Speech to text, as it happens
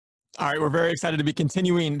All right, we're very excited to be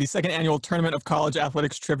continuing the second annual Tournament of College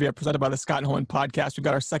Athletics Trivia presented by the Scott Holman Podcast. We've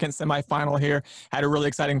got our second semifinal here. Had a really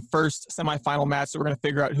exciting first semifinal match, so we're going to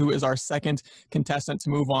figure out who is our second contestant to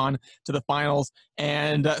move on to the finals.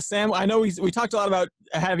 And Sam, I know we talked a lot about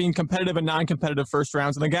having competitive and non-competitive first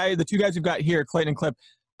rounds, and the two guys we've got here, Clayton and Clip,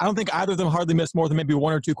 I don't think either of them hardly missed more than maybe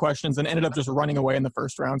one or two questions and ended up just running away in the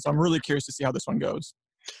first round. So I'm really curious to see how this one goes.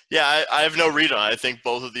 Yeah, I have no read on it. I think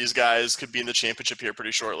both of these guys could be in the championship here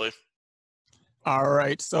pretty shortly. All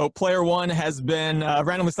right, so player one has been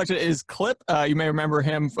randomly selected is Clip. You may remember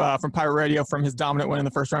him from Pirate Radio from his dominant win in the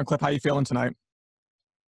first round. Clip, how you feeling tonight?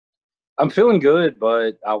 I'm feeling good,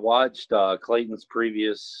 but I watched Clayton's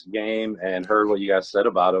previous game and heard what you guys said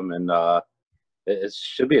about him, and it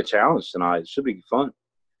should be a challenge tonight. It should be fun.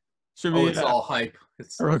 It's all hype.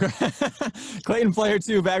 Clayton, player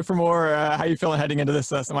two, back for more. How you feeling heading into this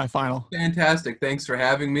semifinal? Fantastic. Thanks for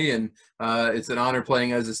having me, and it's an honor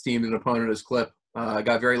playing as esteemed an opponent as Clip. I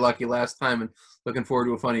got very lucky last time, and looking forward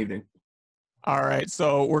to a fun evening. All right,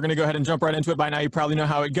 so we're going to go ahead and jump right into it. By now, you probably know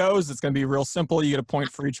how it goes. It's going to be real simple. You get a point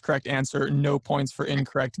for each correct answer, no points for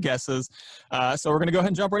incorrect guesses. So we're going to go ahead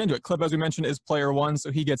and jump right into it. Clip, as we mentioned, is player one, so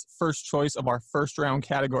he gets first choice of our first round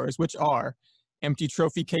categories, which are Empty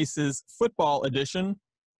Trophy Cases Football Edition,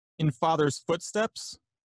 In Father's Footsteps,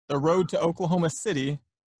 The Road to Oklahoma City,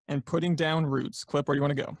 and Putting Down Roots. Clip, where do you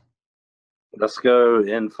want to go? Let's go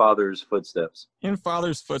In Father's Footsteps. In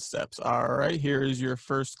Father's Footsteps. All right, here is your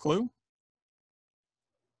first clue.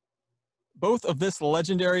 Both of this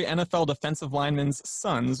legendary NFL defensive lineman's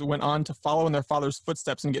sons went on to follow in their father's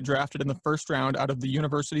footsteps and get drafted in the first round out of the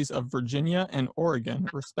universities of Virginia and Oregon,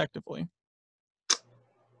 respectively.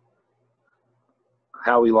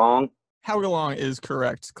 Howie Long. Howie Long is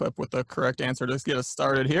correct. Clip with the correct answer to get us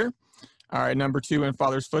started here. All right, number two, In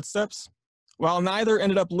Father's Footsteps. While neither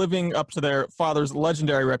ended up living up to their father's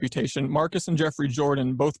legendary reputation, Marcus and Jeffrey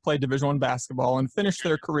Jordan both played Division I basketball and finished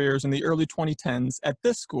their careers in the early 2010s at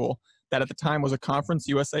this school that at the time was a Conference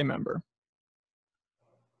USA member.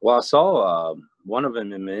 Well, I saw one of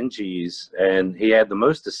them in Minji's, and he had the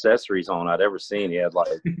most accessories on I'd ever seen. He had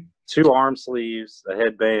like 2 arm sleeves, a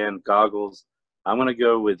headband, goggles. I'm going to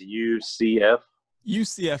go with UCF.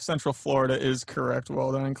 UCF, Central Florida, is correct.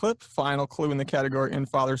 Well done, Clip. Final clue in the category In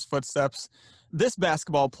Father's Footsteps. This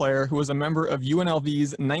basketball player, who was a member of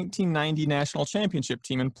UNLV's 1990 national championship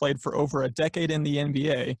team and played for over a decade in the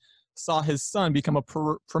NBA, saw his son become a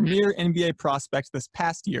premier NBA prospect this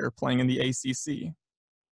past year playing in the ACC.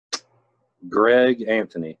 Greg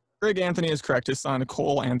Anthony. Greg Anthony is correct. His son,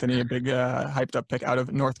 Cole Anthony, a big hyped up pick out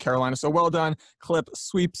of North Carolina. So well done. Clip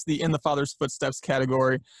sweeps the In the Father's Footsteps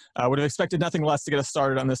category. Would have expected nothing less to get us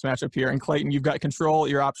started on this matchup here. And Clayton, you've got control.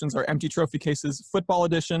 Your options are Empty Trophy Cases Football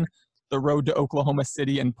Edition, The Road to Oklahoma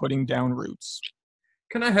City, and Putting Down Roots.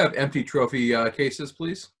 Can I have empty trophy cases,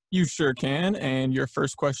 please? You sure can. And your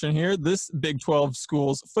first question here, this Big 12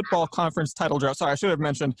 schools football conference title drought. Sorry, I should have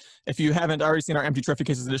mentioned, if you haven't already seen our Empty Trophy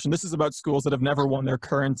Cases edition, this is about schools that have never won their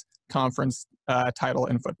current conference title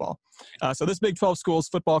in football. So this Big 12 schools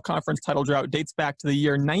football conference title drought dates back to the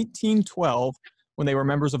year 1912 when they were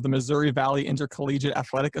members of the Missouri Valley Intercollegiate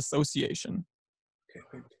Athletic Association. Okay,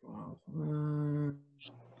 Big 12.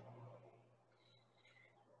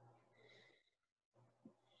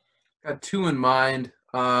 Got 2 in mind.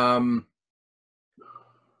 I'm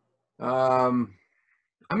going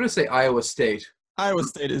to say Iowa State. Iowa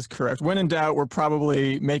State is correct. When in doubt, we're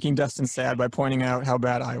probably making Dustin sad by pointing out how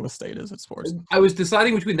bad Iowa State is at sports. I was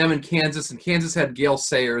deciding between them and Kansas had Gail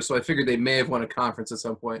Sayers, so I figured they may have won a conference at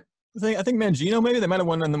some point. I think Mangino, maybe? They might have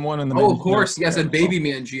won in the one in the Oh, of course. Yes, and Baby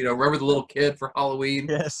Mangino. Remember the little kid for Halloween?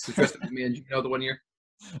 Yes. Who dressed up as Mangino the one year?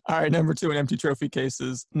 All right, number 2 in Empty Trophy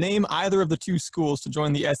Cases. Name either of the 2 schools to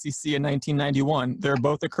join the SEC in 1991. They're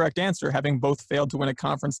both the correct answer, having both failed to win a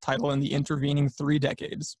conference title in the intervening 3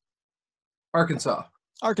 decades. Arkansas.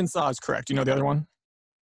 Arkansas is correct. You know the other one?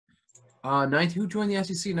 Who joined the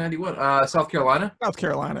SEC in 91? South Carolina? South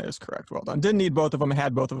Carolina is correct. Well done. Didn't need both of them.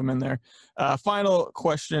 Had both of them in there. Final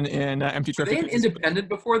question in Empty Trophy Were they an independent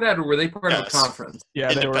before that, or were they part of a conference?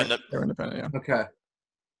 Yeah, they were independent, yeah. Okay.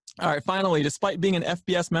 All right, finally, despite being an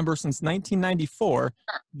FBS member since 1994,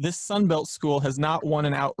 this Sun Belt school has not won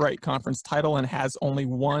an outright conference title and has only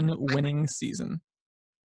 1 winning season.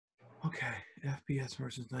 Okay, FBS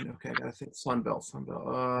versus 90. Okay, I gotta think Sun Belt.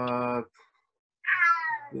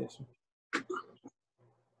 Yes.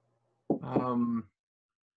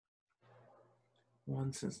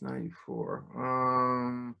 One since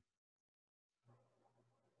 94.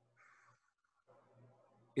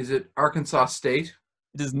 Is it Arkansas State?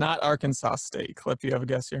 It is not Arkansas State. Clip, do you have a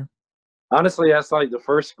guess here? Honestly, that's like the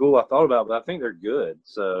first school I thought about, but I think they're good.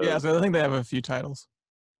 So Yeah, so I think they have a few titles.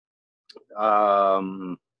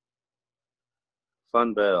 Fun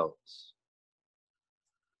Belts,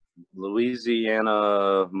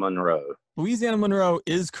 Louisiana Monroe. Louisiana Monroe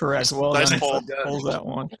is correct. Well Nice done. pull. Pulls that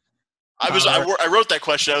one. I wrote that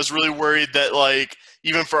question. I was really worried that, like,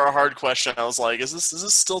 even for a hard question, I was like, is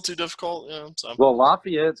this still too difficult? Yeah. So. Well,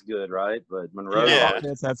 Lafayette's good, right? But Monroe, Yeah.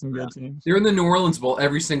 It's had some good teams. They're in the New Orleans Bowl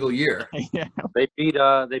every single year. Yeah, they beat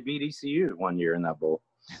ECU one year in that bowl.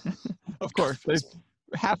 of course.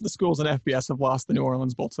 Half the schools in FBS have lost the New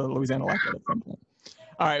Orleans Bowl to Louisiana Lafayette at some point.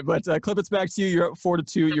 All right, but Clip, it's back to you. You're up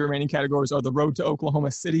 4-2. Your remaining categories are the road to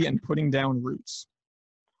Oklahoma City and putting down roots.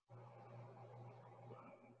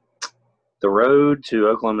 The road to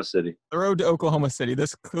Oklahoma City. The road to Oklahoma City.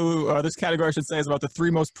 This category, I should say, is about the 3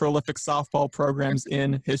 most prolific softball programs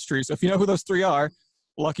in history. So if you know who those 3 are,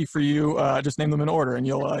 lucky for you, just name them in order, and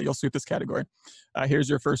you'll suit this category. Here's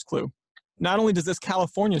your first clue. Not only does this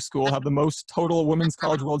California school have the most total Women's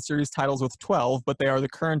College World Series titles with 12, but they are the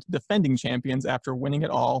current defending champions after winning it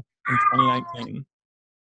all in 2019.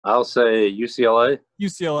 I'll say UCLA.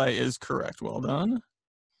 UCLA is correct. Well done.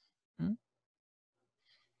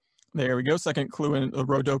 There we go. Second clue in the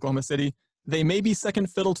road to Oklahoma City. They may be second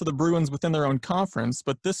fiddle to the Bruins within their own conference,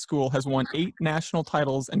 but this school has won 8 national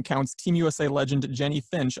titles and counts Team USA legend Jenny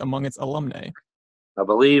Finch among its alumni. I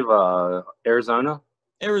believe Arizona.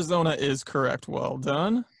 Arizona is correct. Well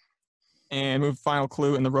done. And move final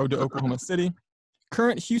clue in the road to Oklahoma City.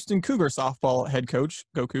 Current Houston Cougar softball head coach,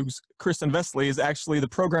 Go Cougs, Kristen Vesely, is actually the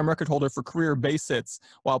program record holder for career base hits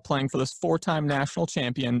while playing for this 4-time national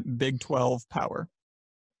champion Big 12 power.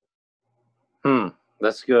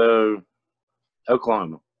 Let's go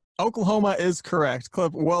Oklahoma. Oklahoma is correct.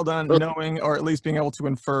 Clip, well done knowing or at least being able to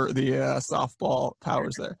infer the softball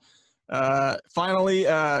powers there. Finally,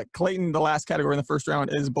 Clayton, the last category in the first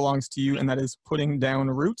round belongs to you, and that is putting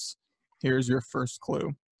down roots. Here's your first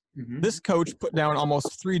clue. This coach put down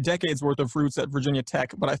almost 3 decades worth of roots at Virginia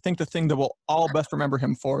Tech, but I think the thing that we'll all best remember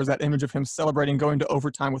him for is that image of him celebrating going to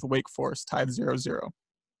overtime with Wake Forest, tied 0-0.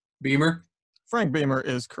 Beamer? Frank Beamer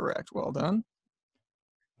is correct. Well done.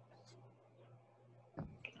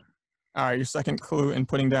 All right, your second clue in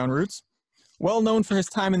putting down roots. Well known for his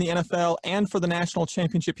time in the NFL and for the national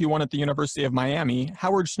championship he won at the University of Miami,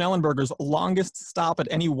 Howard Schnellenberger's longest stop at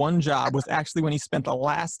any one job was actually when he spent the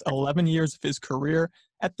last 11 years of his career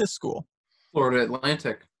at this school. Florida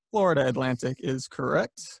Atlantic. Florida Atlantic is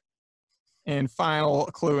correct. And final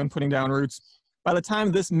clue in putting down roots. By the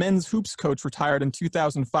time this men's hoops coach retired in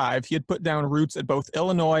 2005, he had put down roots at both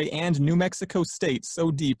Illinois and New Mexico State so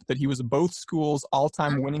deep that he was both schools'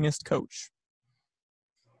 all-time winningest coach.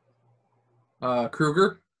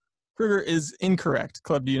 Kruger? Kruger is incorrect.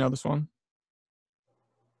 Club, do you know this one?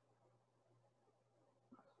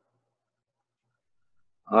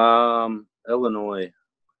 Illinois.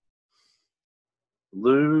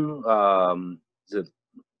 Lou, is it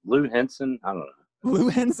Lou Henson? I don't know. Lou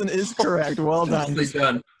Henson is correct. Well done. Nicely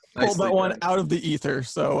done. Pulled that one out of the ether.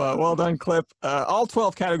 So well done, Clip. All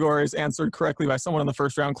 12 categories answered correctly by someone in the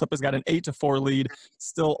first round. Clip has got an 8-4 lead.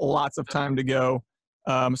 Still lots of time to go.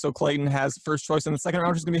 So Clayton has first choice in the second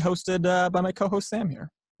round, which is going to be hosted by my co-host Sam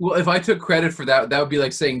here. Well, if I took credit for that, that would be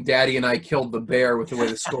like saying Daddy and I killed the bear with the way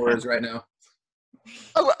the score is right now.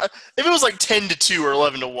 If it was like 10-2 or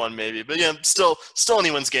 11-1, maybe. But yeah, still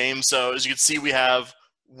anyone's game. So as you can see, we have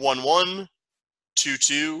 1-1,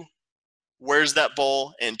 2-2. Where's that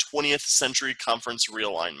bowl? And 20th Century Conference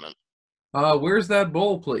realignment. Where's that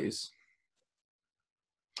bowl, please?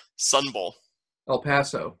 Sun Bowl. El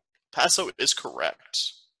Paso. Paso is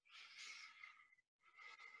correct.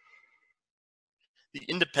 The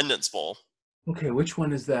Independence Bowl. Okay, which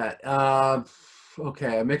one is that?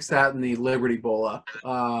 Okay, I mixed that and the Liberty Bowl up.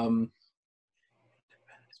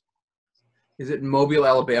 Is it Mobile,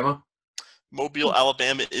 Alabama? Mobile,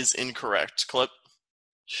 Alabama is incorrect. Clip.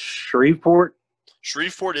 Shreveport.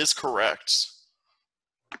 Shreveport is correct.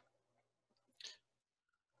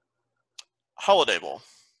 Holiday Bowl.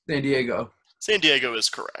 San Diego. San Diego is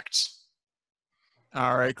correct.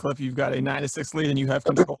 All right, Cliff, you've got a 9-6 lead, and you have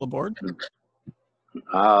control of the board.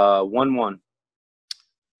 1-1.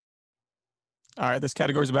 All right, this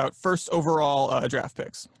category is about first overall draft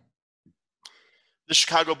picks. The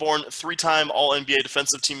Chicago-born 3-time All-NBA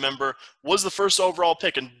defensive team member was the first overall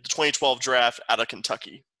pick in the 2012 draft out of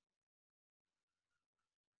Kentucky.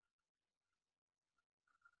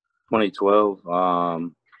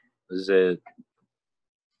 2012. Is it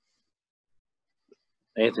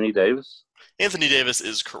Anthony Davis? Anthony Davis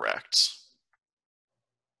is correct.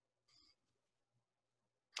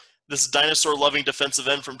 This dinosaur-loving defensive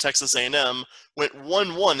end from Texas A&M went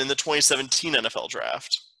 1-1 in the 2017 NFL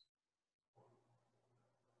Draft.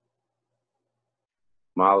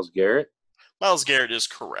 Myles Garrett. Myles Garrett is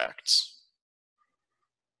correct.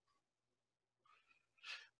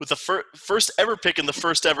 With the first ever pick in the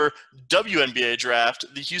first ever WNBA draft,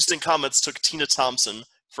 the Houston Comets took Tina Thompson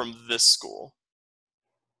from this school.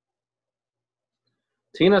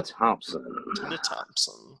 Tina Thompson. Tina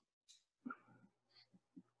Thompson.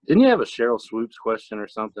 Didn't you have a Cheryl Swoops question or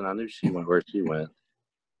something? I knew she went where she went.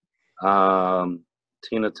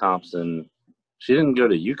 Tina Thompson. She didn't go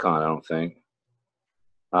to UConn, I don't think.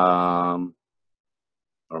 Or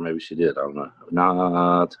maybe she did. I don't know.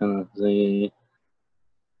 Nah, Tennessee.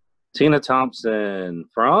 Tina Thompson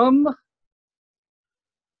from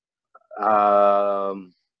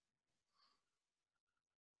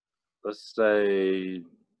let's say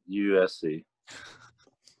USC.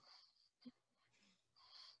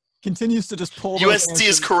 Continues to just pull. USC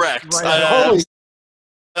is correct. Right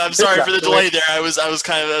I'm sorry for the delay there. I was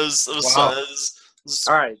kind of Wow.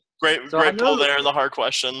 All right. Great So pull there in the hard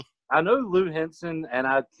question. I know Lou Henson, and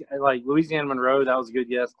I like Louisiana Monroe. That was a good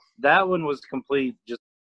guess. That one was complete. Just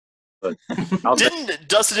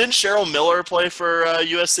didn't Cheryl Miller play for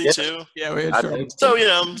USC too? Yeah, we had Cheryl. So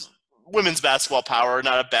women's basketball power,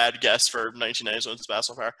 not a bad guess for 1990s women's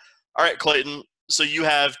basketball power. All right, Clayton. So you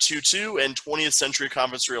have 2-2 and 20th Century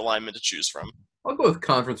Conference realignment to choose from. I'll go with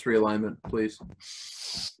conference realignment, please.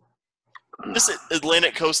 The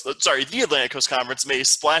Atlantic Coast Conference made a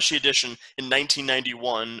splashy addition in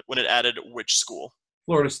 1991 when it added which school?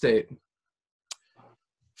 Florida State.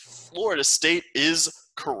 Florida State is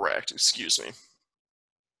correct. Excuse me.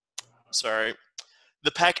 Sorry.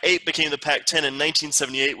 The Pac-8 became the Pac-10 in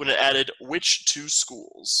 1978 when it added which two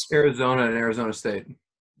schools? Arizona and Arizona State.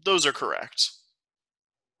 Those are correct.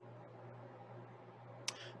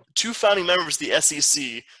 Two founding members of the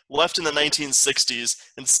SEC left in the 1960s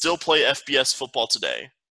and still play FBS football today.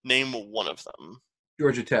 Name one of them.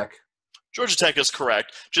 Georgia Tech. Georgia Tech is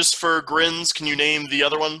correct. Just for grins, can you name the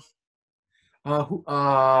other one? Who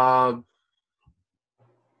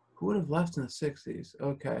would have left in the 60s?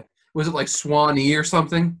 Okay. Was it like Swanee or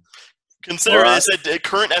something? Consider they said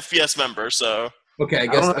current FBS member, so. Okay, I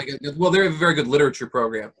guess. Well, they have a very good literature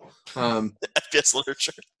program. FBS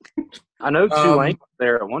literature. I know Tulane was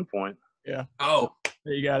there at one point. Yeah. Oh,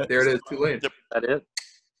 there you got it. There it is, Tulane. Yep. That it?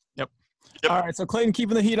 Yep. All right, so Clayton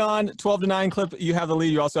keeping the heat on, 12-9 Clip. You have the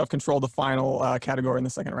lead. You also have control of the final category in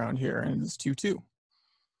the second round here, and it's 2-2.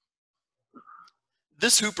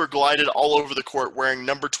 This hooper glided all over the court wearing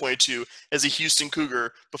number 22 as a Houston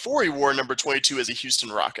Cougar before he wore number 22 as a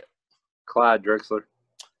Houston Rocket. Clyde Drexler.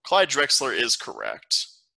 Clyde Drexler is correct.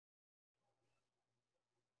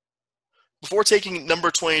 Before taking number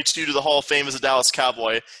 22 to the Hall of Fame as a Dallas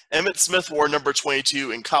Cowboy, Emmitt Smith wore number 22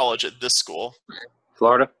 in college at this school.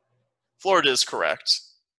 Florida. Florida is correct.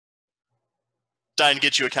 Dying to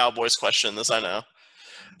get you a Cowboys question, this I know.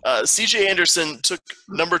 C.J. Anderson took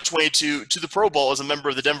number 22 to the Pro Bowl as a member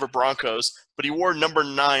of the Denver Broncos, but he wore number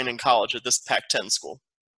 9 in college at this Pac-10 school.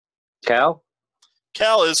 Cal?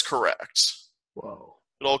 Cal is correct. Whoa.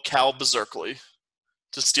 Good old Cal Berserkly,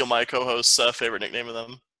 to steal my co-host's favorite nickname of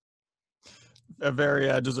them. A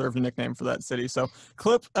very deserved nickname for that city. So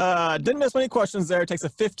Clip didn't miss many questions there. Takes a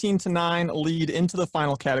 15-9 lead into the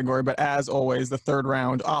final category, but as always, the third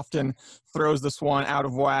round often throws this one out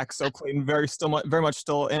of whack. So Clayton very much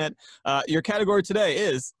still in it. Your category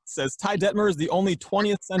today says Ty Detmer is the only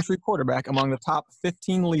 20th century quarterback among the top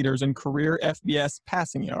 15 leaders in career FBS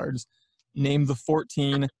passing yards. Name the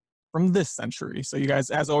 14 from this century. So you guys,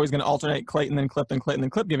 as always, going to alternate Clayton, then Clip, then Clayton, then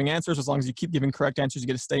Clip, giving answers. As long as you keep giving correct answers, you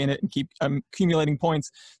get to stay in it and keep accumulating points.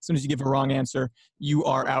 As soon as you give a wrong answer, you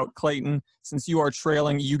are out. Clayton, since you are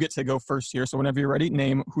trailing, you get to go first here. So whenever you're ready,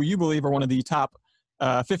 name who you believe are one of the top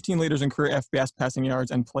 15 leaders in career FBS passing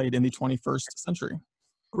yards and played in the 21st century.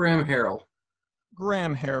 Graham Harrell.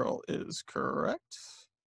 Graham Harrell is correct.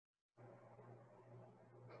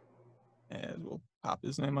 And we'll pop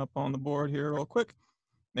his name up on the board here real quick.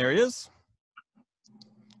 There he is.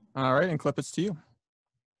 All right, and Clip, it's to you.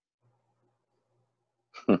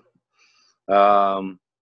 Oh,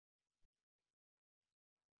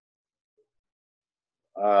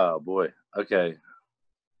 boy. Okay.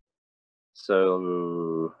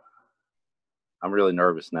 So I'm really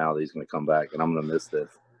nervous now that he's going to come back, and I'm going to miss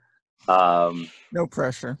this. No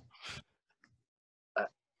pressure.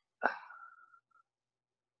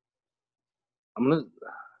 I'm going to –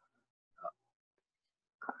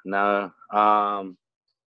 no. All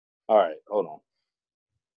right, hold on.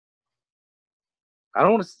 I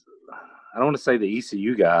don't want to say the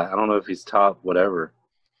ECU guy. I don't know if he's top whatever.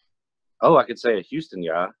 Oh, I could say a Houston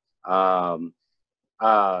guy.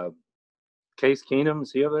 Case Keenum,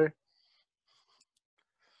 is he up there?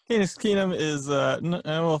 Case Keenum is,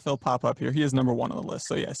 well, if he'll pop up here. He is number 1 on the list.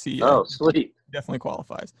 So, yes, he Oh, sweet. definitely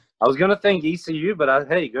qualifies. I was going to think ECU, but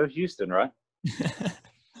hey, go Houston, right?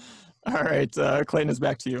 All right, Clayton, is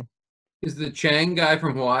back to you. Is the Chang guy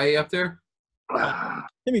from Hawaii up there?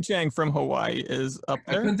 Timmy Chang from Hawaii is up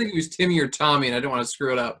I there. couldn't think it was Timmy or Tommy, and I didn't want to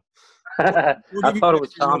screw it up. I thought it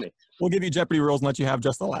was Tommy. We'll give you Jeopardy rules and let you have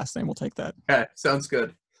just the last name. We'll take that. Okay, sounds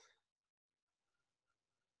good.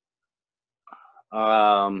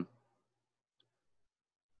 So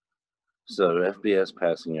FBS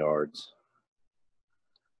passing yards.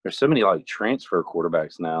 There's so many like transfer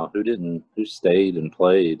quarterbacks now who stayed and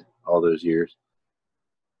played all those years.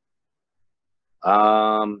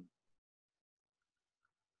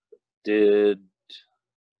 Did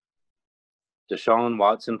Deshaun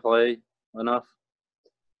Watson play enough?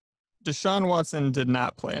 Deshaun Watson did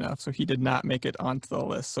not play enough, so he did not make it onto the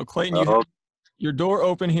list. So Clayton, you have your door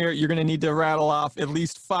open here. You're going to need to rattle off at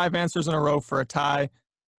least 5 answers in a row for a tie,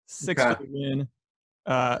 6 for the win.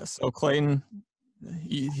 So Clayton,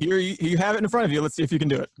 here you have it in front of you. Let's see if you can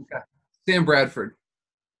do it. Okay. Sam Bradford.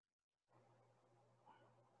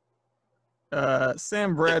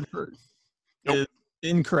 Sam Bradford is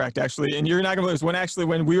incorrect, actually, and you're not gonna believe this.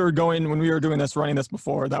 When we were doing this, running this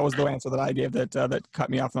before, that was the answer that I gave that cut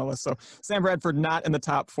me off on the list. So Sam Bradford not in the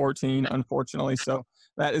top 14, unfortunately. So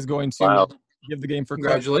that is going to give the game for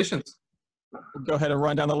congratulations. We'll go ahead and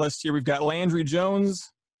run down the list here. We've got Landry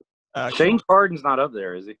Jones. Shane Carden's not up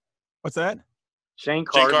there, is he? What's that? Shane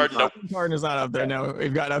Carden. Shane Carden is not up there. No,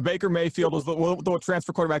 we've got Baker Mayfield was the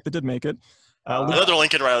transfer quarterback that did make it. Another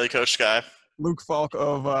Lincoln Riley coach guy. Luke Falk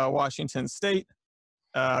of Washington State.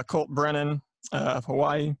 Colt Brennan of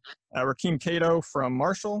Hawaii. Rakeem Cato from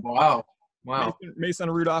Marshall. Wow.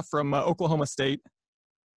 Mason Rudolph from Oklahoma State.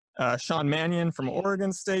 Sean Mannion from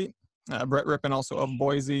Oregon State. Brett Rippon also of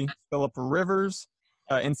Boise. Phillip Rivers,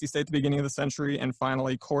 NC State at the beginning of the century. And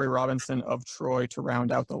finally, Corey Robinson of Troy to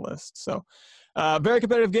round out the list. So very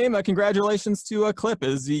competitive game. Congratulations to Clip.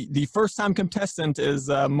 Is the first-time contestant is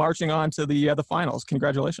marching on to the finals.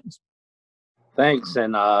 Congratulations. Thanks,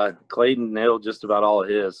 and Clayton nailed just about all of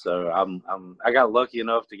his. So I got lucky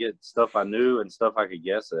enough to get stuff I knew and stuff I could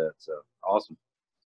guess at. So awesome.